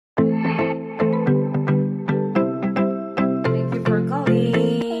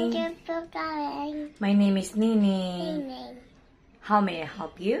My name is Neneng. Neneng. How may I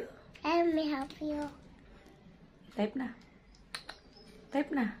help you? I may help you. Type na. Type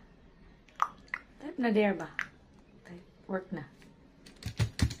na. Type na there ba? Type. Work na.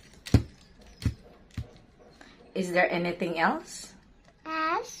 Is there anything else?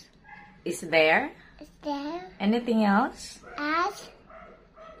 As Is there is there? anything else? As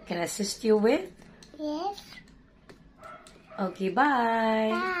Can I assist you with? yes. Okay, bye.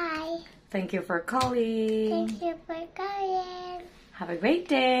 Bye. Thank you for calling. Thank you for calling. Have a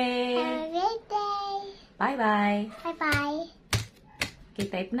great day. Have a great day. Bye-bye. Bye bye. Okay,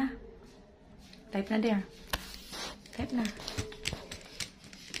 type na. Type na there. Type na.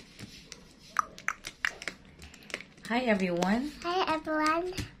 Hi, everyone. Hi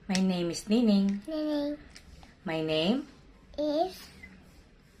everyone. My name is Neneng. Neneng My name? is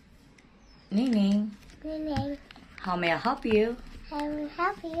Neneng. Neneng. How may I help you? I will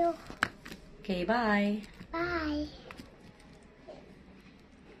help you. Okay, bye. Bye.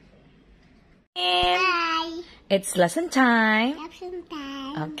 And Bye. it's lesson time. Lesson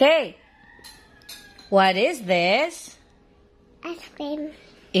time. Okay. What is this? Ice cream.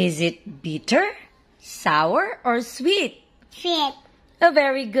 Is it bitter, sour, or sweet? Sweet. Oh,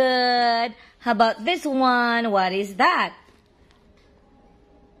 very good. How about this one? What is that?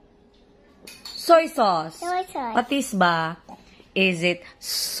 Soy sauce. Soy sauce. Patis ba? Is it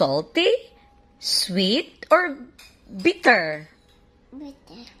salty, sweet, or bitter?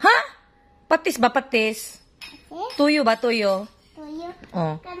 Bitter. Huh? Patis ba patis? Okay. Tuyo ba tuyo? Do you?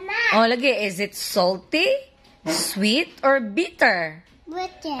 Oh. Kana. Oh, lagi. Is it salty, sweet, or bitter?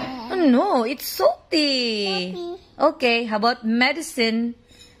 Bitter. Oh, no, it's salty. Salty. Okay, how about medicine?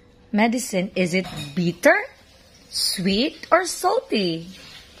 Medicine, is it bitter, sweet, or salty?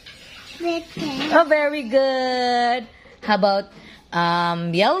 Bitter. Oh, very good. How about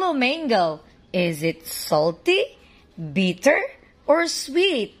yellow mango? Is it salty, bitter, or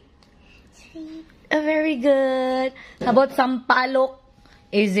sweet? Sweet. Oh, very good. How about sampalok?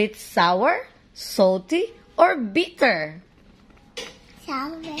 Is it sour, salty, or bitter?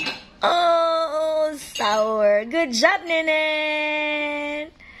 Sour. Oh, sour. Good job,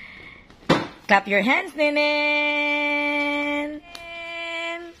 Neneng. Clap your hands, Neneng.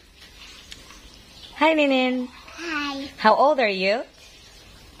 Hi, Neneng. Hi. How old are you?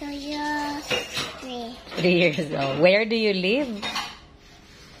 Do you? 3. 3 years old. Where do you live?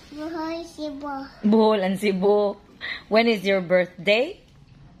 Buhoy Cebu. Bohol and Cebu. When is your birthday?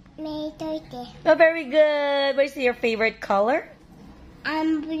 May 30. Oh, very good. What is your favorite color?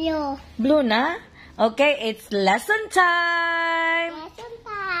 Blue. Blue na? Okay, it's lesson time. Lesson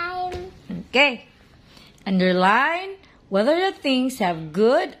time. Okay. Underline whether the things have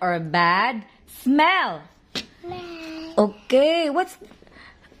good or bad smell. Smell. Okay, what's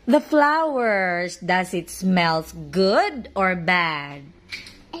the flowers? Does it smells good or bad?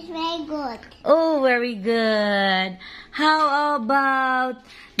 It's very good. Oh, very good. How about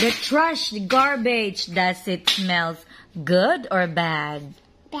the trash, the garbage? Does it smells good or bad?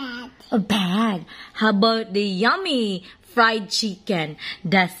 Bad. Oh, bad. How about the yummy fried chicken?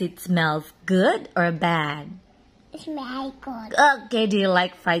 Does it smells good or bad? It's very good. Okay, do you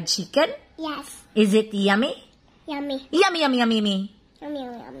like fried chicken? Yes. Is it yummy? Yummy. Yummy, yummy, yummy, yummy. Yummy,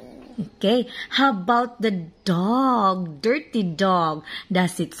 yummy. Okay, how about the dog? Dirty dog.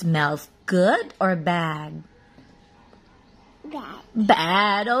 Does it smells good or bad? Bad.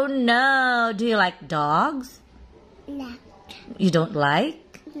 Bad. Oh no. Do you like dogs? No. You don't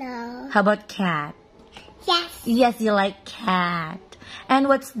like? No. How about cat? Yes. Yes, you like cat. And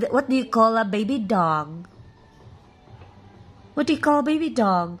what do you call a baby dog? What do you call a baby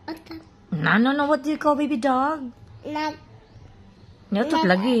dog? Otot. No. What do you call baby dog? Nautot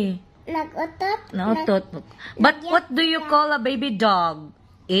lagi. Nag-otot. Nautot. But what do you call a baby dog?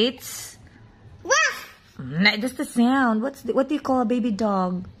 It's... That's the sound. What do you call a baby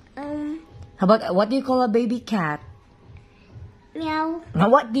dog? How about what do you call a baby cat? Meow. Now,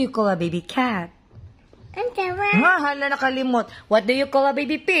 what do you call a baby cat? Ang tawa. Hala, nakalimot. What do you call a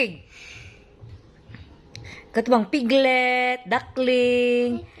baby pig? Katubang piglet,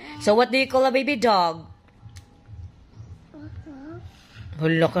 duckling. So, what do you call a baby dog?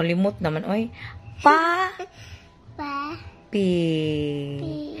 Hala, kalimot naman. Oy. Pa. Pa.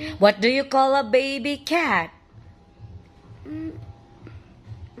 Pig. What do you call a baby cat?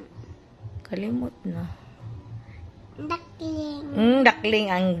 Kalimot na. Duckling. Duckling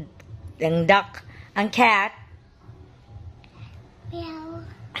ang duck. Ang cat. Meow.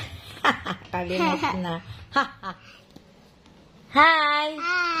 Kalimot na. Hi.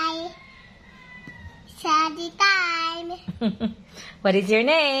 Hi. Study time. What is your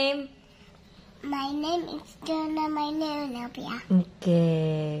name? My name is Jonah. My name is Nabia.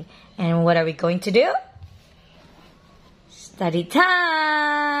 Okay. And what are we going to do? Study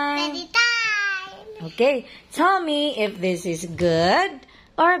time. Ready time. Okay. Tell me if this is good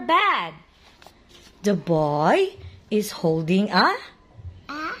or bad. The boy is holding a...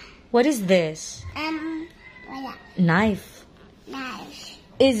 What is this? Wala. Knife. Nice.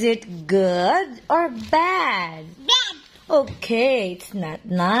 Is it good or bad? Bad. Okay, it's not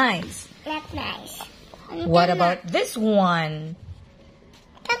nice. Not nice. What about this one?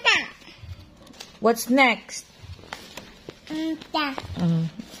 Tata. What's next? Ta.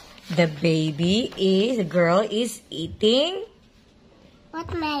 The girl is eating.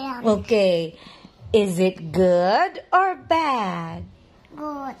 Watermelon. Okay, is it good or bad?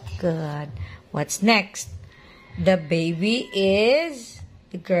 Good. Good. What's next? The girl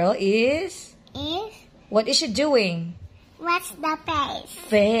is... Is. What is she doing? What's the face?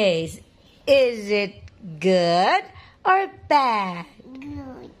 Face. Is it good or bad?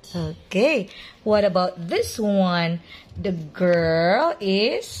 Good. Okay. What about this one? The girl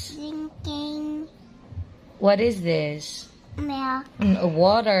is... Drinking What is this? milk.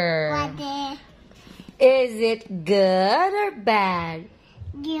 Water. Water. Is it good or bad?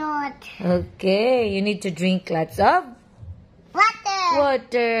 Good. Okay. You need to drink lots of Water.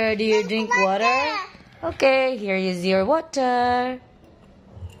 water. Do you drink water? Okay. Here is your water.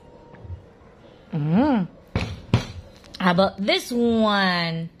 How about this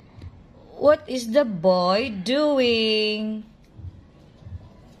one? What is the boy doing?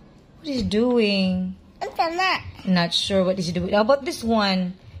 What is he doing? Internet. Not sure what is he doing. How about this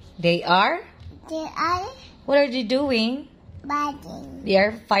one? They are? They are What are they doing? biting. They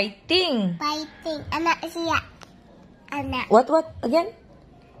are fighting. Fighting. Anak siya. Anak. What again?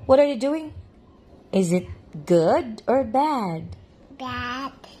 What are they doing? Is it good or bad?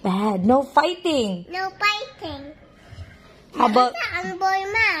 Bad. Bad. No fighting. No fighting. How about... Ang boy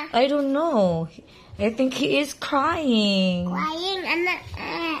ma. I don't know. I think he is crying. Crying. Anak.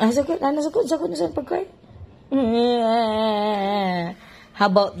 Sakit na sa pag-cry. How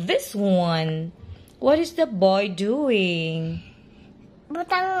about this one? What is the boy doing?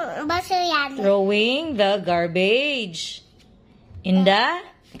 Butang baso yan. Throwing the garbage in the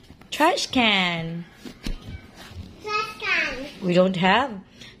trash can. Trash can. We don't have.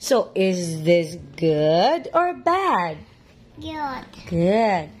 So, is this good or bad? Good.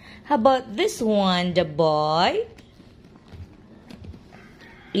 Good. How about this one? The boy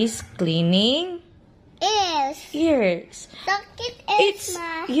is cleaning ears. Sakit It's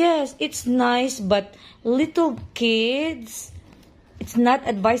ma. yes, it's nice, but little kids, it's not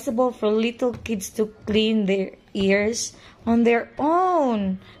advisable for little kids to clean their ears on their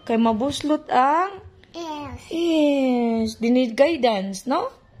own. Kay mabuslot ang Yes. They need guidance,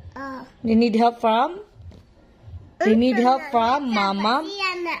 no? Oh. They need help from mama.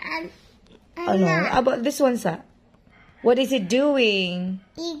 Ano? How about this one, sa? What is it doing?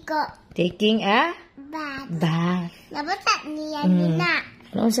 Igo. Taking a Bad. bath. Nabata niya nina.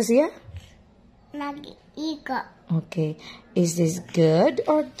 Ano sa siya? Nag-igo. Okay. Is this good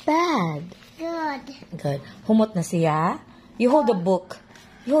or bad? Good. Good. Humot na siya. You hold the book.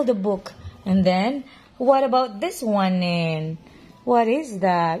 And then, what about this one then? What is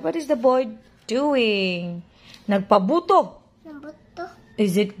that? What is the boy doing? Nagpabuto. Nabuto.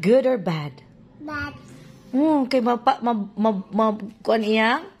 Is it good or bad? Bad. Kay kuan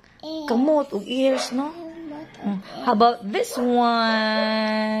iyang kamot ug ears, no? How about this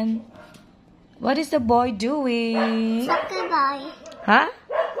one? What is the boy doing? Soccer boy. Huh?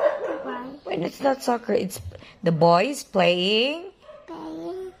 Soccer boy. When it's not soccer, it's the boy is playing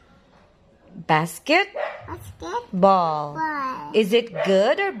Playing basketball. basketball. Is it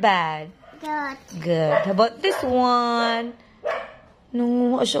good or bad? Good. Good. How about this one?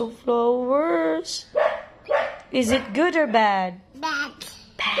 Nanguha siya og flowers. Is it good or bad? Bad.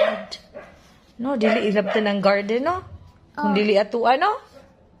 Bad. No, dili ilabta ng garden, no? Kung dili ato, ano?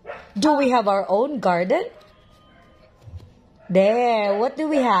 Do we have our own garden? There. What do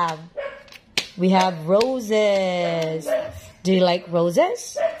we have? We have roses. Do you like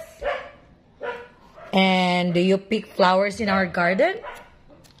roses? And do you pick flowers in our garden?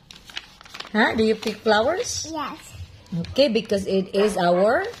 Huh? Do you pick flowers? Yes. Okay, because it is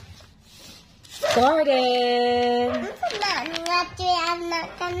our garden.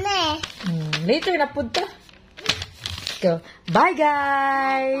 Later na punta. Go. Bye,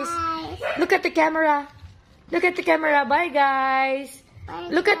 guys. Bye. Look at the camera. Look at the camera. Bye, guys. Bye,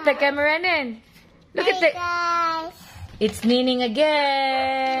 Look at the camera, Nen. Look at the... guys. It's Neneng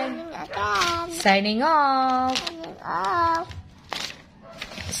again. Again. Signing off. Signing off.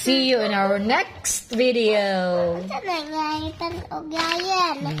 See you in our next video.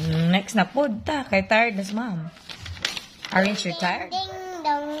 Next na po ta. Kay tired na si ma'am. Aren't you tired? Ding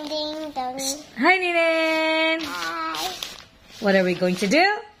dong, ding dong. Hi, Neneng. Hi. What are we going to do?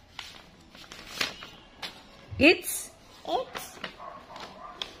 It's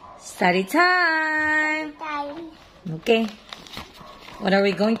study time. Time. Okay. What are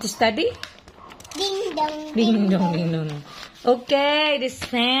we going to study? Ding dong. Ding dong, ding dong. Okay, the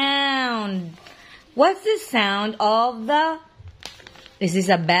sound. What's the sound of the... Is this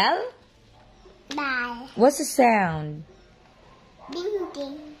a bell? Bye. What's the sound? Ding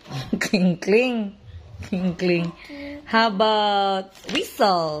ding. Cling, cling. Cling, cling. How about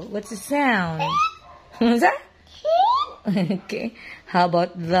whistle? What's the sound? What's that? Okay. How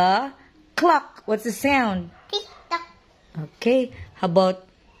about the clock? What's the sound? Tick tock. Okay. How about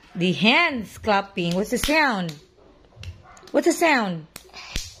the hands clapping? What's the sound? What's the sound?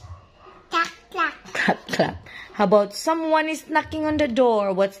 Clack clack. Clap, clap. How about someone is knocking on the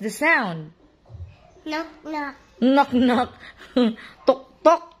door? What's the sound? Knock knock. Knock, knock. Tok,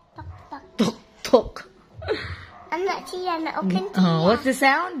 tok. Tok tok. Tok, tok. Anak siya na open siya. What's the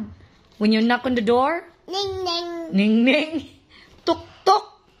sound? When you knock on the door? Ning ning. Ning, ning. Tok,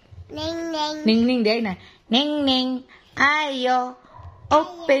 tok. Ning ning. Ning, ning. There na. Ning, ning. Ayo.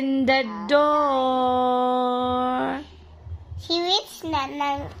 Open the door. Si Rich na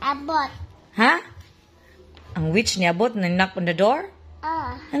nang abot. Ha? Ang witch niya abot na knock on the door?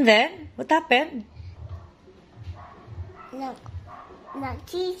 And then, what happened?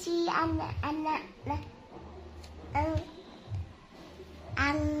 Nagchichi anak na ang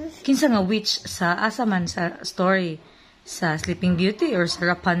Kinsa nga witch sa asa man sa story? Sa Sleeping Beauty or sa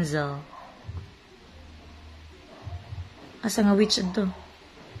Rapunzel? Asa nga witch ito?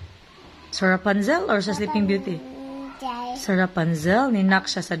 Sa Rapunzel or sa Sleeping Beauty? Jai. Sa Rapunzel, ni-knock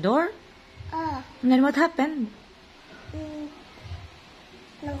siya sa door. And then what happened?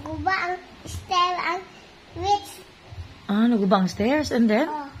 Naguba ang stair ang Rich. Naguba ang stairs. And then?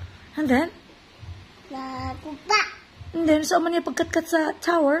 And then? Naguba. And then, saan man niya pagkatkat sa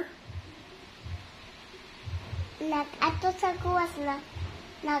tower? Nag-ato sa kuwas na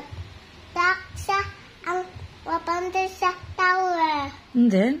nagtaksa ang wapanda sa tower.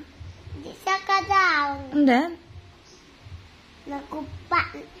 And then? Di sa kadaw. And then? Naguba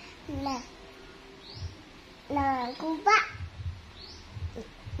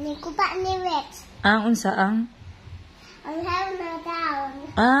ni Rich. Unsa ang? Ang hair na down.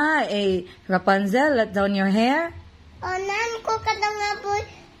 Rapunzel, let down your hair? Nan ko kada nga boy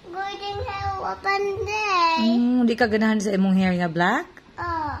golden hair wapanday. Di ka ganahan sa imong hair nga black?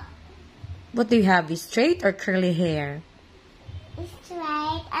 What do you have? Is straight or curly hair?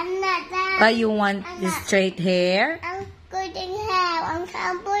 Straight. Anak daw. You want the straight hair? Ang golden hair. Ang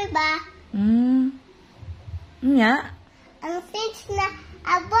samboy ba? Yeah. Ang Prince na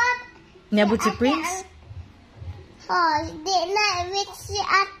abot. Niabot si Prince? Di na Rich si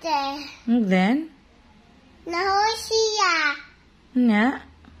ate. And then? Nahoy siya. Yeah.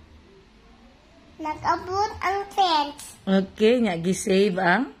 Nag-abot ang Prince. Okay, nya gisave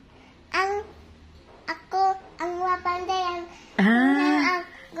ang? Ang wapanday ang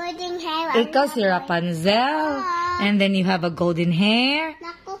golden hair. Ikaw si Rapunzel. And then you have a golden hair.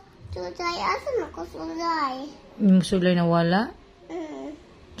 Naku, suday. Asan ako suday? Yung sulay na wala?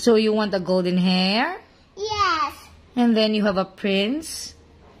 So you want a golden hair? Yes. And then you have a prince?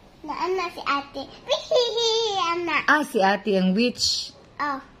 Anak si ate. Anak. Si ate ang witch.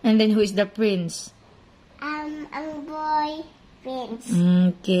 Oh. And then who is the prince? Ang boy Prince.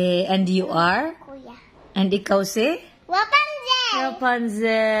 Okay. And you are? Kuya. And ikaw si? Rapunzel.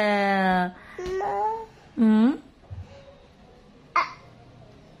 Rapunzel.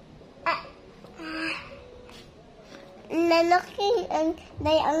 Nanaki ang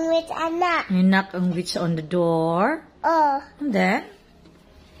witch anak. You knock ang witch on the door. And then?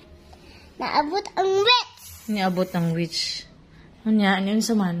 Naabot ang witch. Niabot ang witch. Ano yun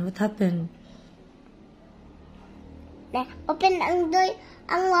sa man? What happened? Open ang door.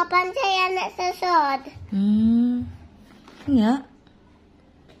 Ang wapan sa anak sa sod. Yeah.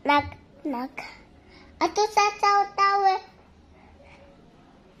 Ato sa tower.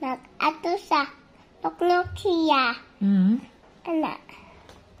 Ato sa nok siya. Anak.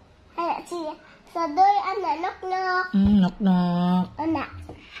 Anak siya. Sa door, anak, nok. Knock, knock. Anak.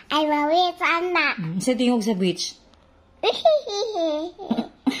 Ay, mawit sa anak. Sa tingog sa witch.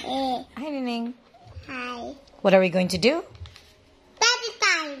 Hi, Neneng. Hi. What are we going to do? Study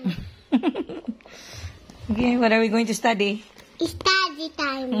time. Okay, what are we going to study? Study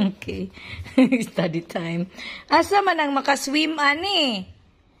time. Okay. Study time. Asa man ang makaswim, ani?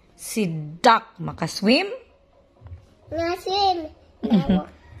 Si duck, makaswim? Swim.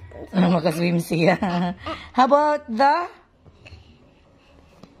 Makaswim siya. How about the...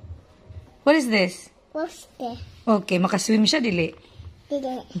 What is this? Lobster. Okay, makaswim siya, dili?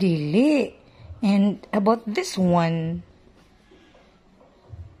 Dili. Dili. And about this one?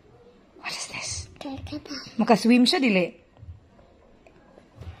 What is this? Crocodile. Makaswim siya, dili?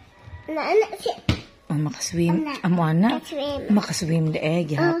 Si. Makaswim. Ana. Amo ana? Swim. Makaswim de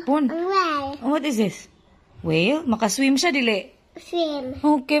gihapon. Well. What is this? Whale? Makaswim siya, dili? Swim.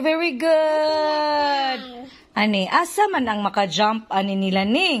 Okay, very good. Ani, asa man ang makajump ani nila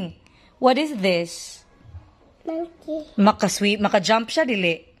ning? What is this? Monkey. Makajump siya,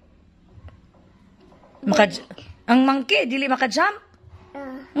 dili? Ang monkey, dili makajump?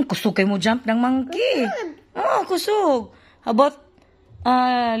 Ang kusog kay mo jump ng monkey. Oh, kusog. How about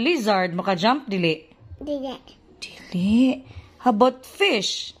lizard, makajump, dili? Dili. Dili. How about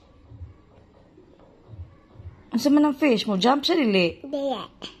fish? Asa man ang fish? Mo jump siya, dili? Dili.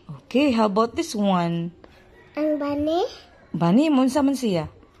 Okay, how about this one? Ang bunny. Bunny, mo unsa man siya?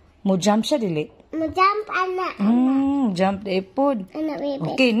 Mo jump siya, dili? Mo jump ana. Jump de pod. Ana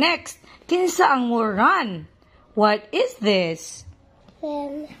baby. Okay, next. Kinsa ang mo run? What is this?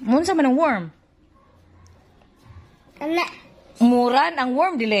 Mo unsa man ang worm? Ana. Mo run ang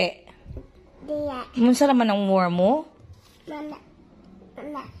worm, dili? Dili. Mo unsa man ang worm mo? Ana.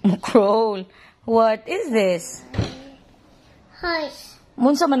 Ana. Mo crawl. What is this? Horse.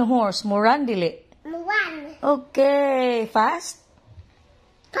 Mo unsa man ang horse? Mo run, dili? Mo run. Okay, fast?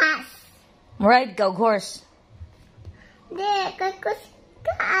 Pass. Mo ride ka og horse. Dili.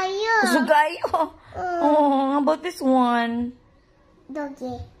 Kaayo. Sugayo. Oh, how about this one?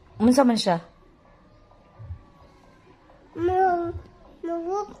 Doggy. Mo unsa man siya?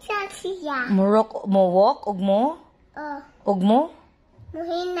 Walk siya. Mo walk og mo? Og mo?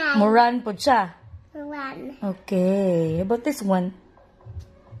 Hinay. Mo run pod siya. Run. Okay, how about this one?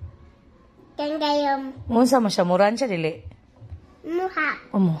 Gayom. Mo unsa man siya? Mo run siya, dili?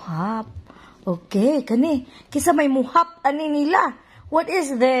 Muhap. Muhap. Okay, kani. Kisa may muhap ani nila. What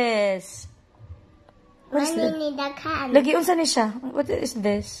is this? What is this? Maninidakan. Lagi unsa ni siya? What is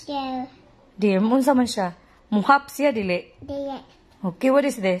this? Deer. Dear, unsa man siya? Muhap siya, dili? Dili. Okay, what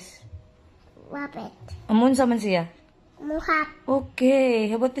is this? Rabbit. Unsa man siya? Muhap. Okay,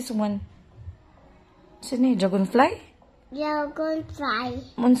 how about this one? Sini, dragonfly?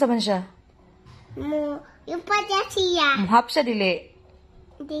 Dragonfly. Unsa man siya? Yung pa siya. Muhap siya, dili?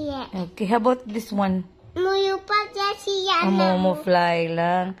 Dili. Okay, how about this one? Yung pa siya. Mo fly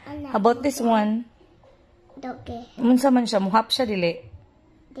lang. How about this one? Doggy. Unsa man siya? Muhap siya, dili?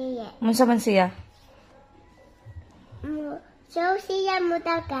 Dili. Unsa man siya? So siya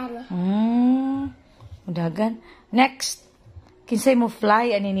mudagan. Mudagan. Next. Kinsay mo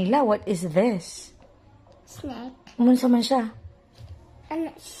fly ani nila? What is this? Snake. Unsa man siya?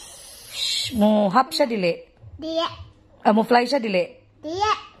 Muhap siya, dili? Dili. Mo fly siya, dili?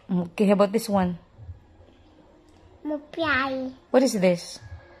 Dili. Okay, how about this one? Mupiyay. What is this?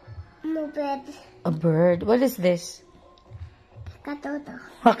 Mubed. A bird. What is this? Katuto.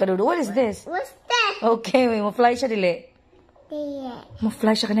 Kadudo. What is this? What's that? Okay, mo fly siya, dili? Dili. Mo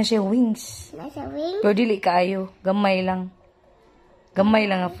fly siya kana siya wings. Nasa wing. Pero dili kaayo. Gamay lang. Gamay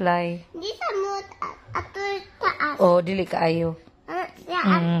lang nga fly. Di sa mood ato taas. Oh, dili kaayo.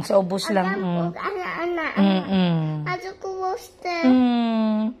 Sa ubos lang. Ana. Ato ko roaster.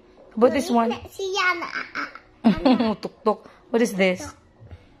 How about this one? Siya na. Tuk-tuk. What is this?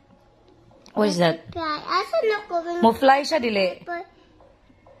 What is that? Asa na ko. Mo fly siya, dili?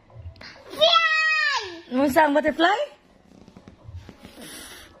 Fly! Mo saan butterfly?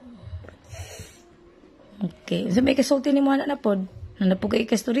 Okay. Sa may kasulti ni mo anak na pod? Nanapog kay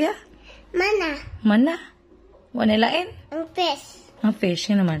kasturya? Mana? Mana? Wala lain? Ang fish. Ang fish,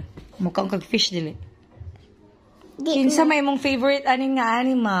 yun naman. Mukhang kag-fish, dili. Di Kinsa may mong favorite aning nga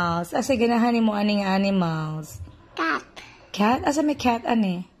animals? Asa ganahan mo aning nga animals? cat. Cat? Asa may cat,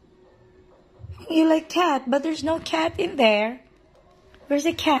 ani? You like cat, but there's no cat in there. Where's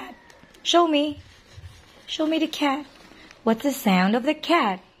the cat? Show me. Show me the cat. What's the sound of the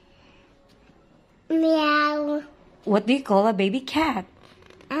cat? Meow. What do you call a baby cat?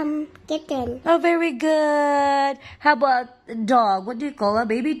 Kitten. Oh, very good. How about a dog? What do you call a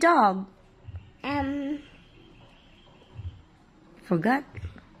baby dog? Forgot.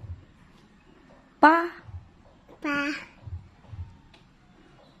 Pa. Pa.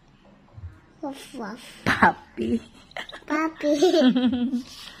 Woof woof. Puppy. Puppy.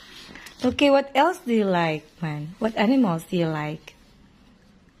 Okay, what else do you like, man? What animals do you like?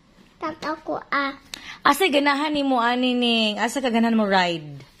 Tato ko Asa ganahan ni mo ani ning? Asa ka ganahan mo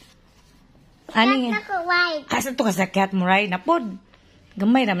ride? Ani? Cat na ko ride. Asa to ka sa cat mo ride? Napod.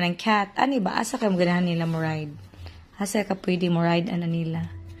 Gamay naman ang cat. Ani ba? Asa ka maganahan nila mo ride? Asa ka pwede mo ride ana nila?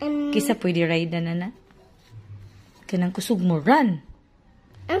 Kisa pwede ride na na? Kanang kusog mo run.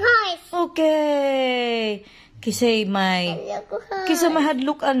 Ang horse. Okay. Kisay may... Kisa may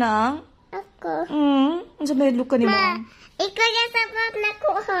hadlok anang? Ako. Unsa may hadlok ka ni mo? Ikaw yung sabak na ko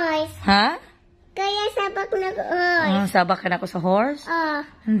horse. Ha? Kaya sabak na ko horse. Sabak ka na ko sa horse?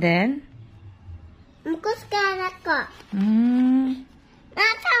 And then? Mukos ka na ko.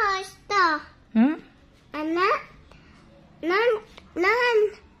 Nata horse to. Anak? Nan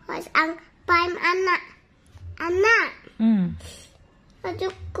horse ang prime anak. Anak.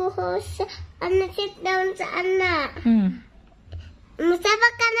 Aduk ko horse. Anak sit down sa anak.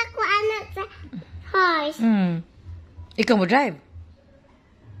 Musabak ka na ko anak sa horse. Ikaw mo drive?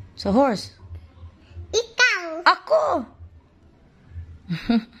 Sa horse? Ikaw. Ako!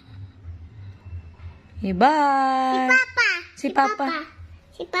 Okay, bye! Si Papa.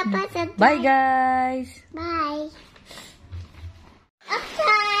 Si Papa sa Bye, guys! Bye.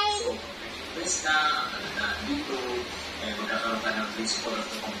 Okay. First na dito, magkakaroon ka ng principle of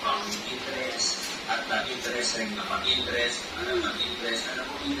the compounding interest at interest rin naman interest. Alam mo,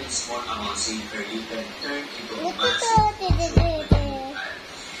 even small amounts safer, you can turn into a massive.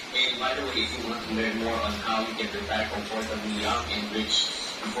 And by the way, if you want to learn more on how you can retire comfortably young and rich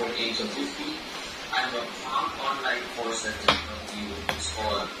before the age of 50, I have an online course that will help you. It's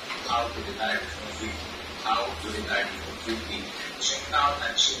called How to Retire Before 50. How to Retire Before 50. Check it out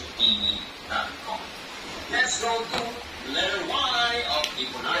at chiptv.com. Let's go to letter Y of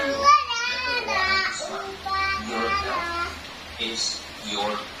Ipunayo. Letter Y is what? Your health is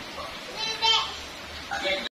your wealth. Again,